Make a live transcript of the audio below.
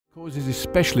Causes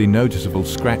especially noticeable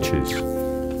scratches.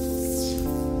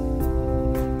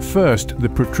 First,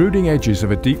 the protruding edges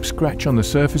of a deep scratch on the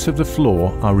surface of the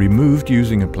floor are removed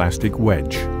using a plastic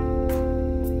wedge.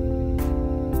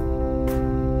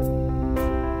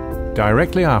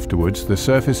 Directly afterwards, the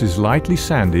surface is lightly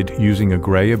sanded using a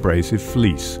grey abrasive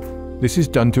fleece. This is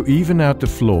done to even out the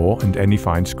floor and any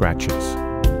fine scratches.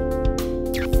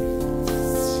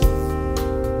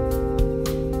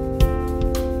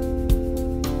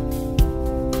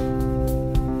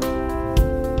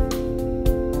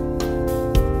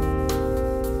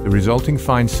 The resulting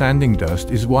fine sanding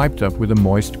dust is wiped up with a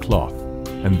moist cloth,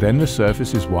 and then the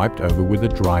surface is wiped over with a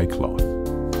dry cloth.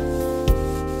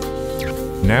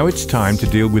 Now it's time to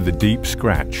deal with the deep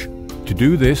scratch. To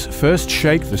do this, first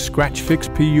shake the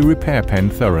ScratchFix PU repair pen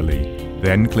thoroughly,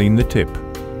 then clean the tip.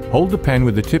 Hold the pen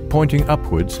with the tip pointing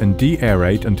upwards and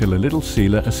de-aerate until a little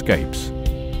sealer escapes.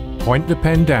 Point the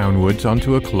pen downwards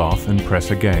onto a cloth and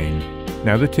press again.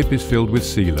 Now the tip is filled with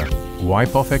sealer.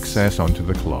 Wipe off excess onto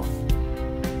the cloth.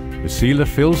 The sealer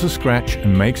fills the scratch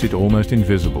and makes it almost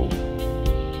invisible.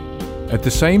 At the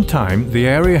same time, the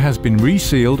area has been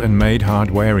resealed and made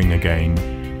hard wearing again.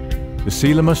 The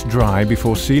sealer must dry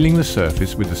before sealing the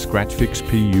surface with the ScratchFix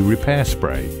PU repair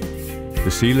spray. The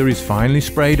sealer is finally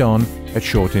sprayed on at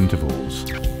short intervals.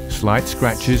 Slight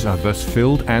scratches are thus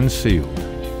filled and sealed.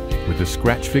 With the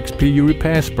ScratchFix PU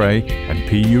repair spray and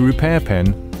PU repair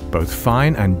pen, both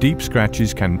fine and deep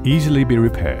scratches can easily be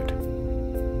repaired.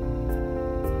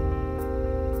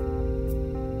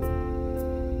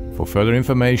 For further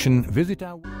information, visit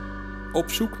our... Op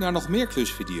zoek naar nog meer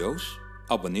klusvideo's?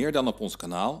 Abonneer dan op ons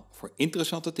kanaal voor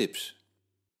interessante tips.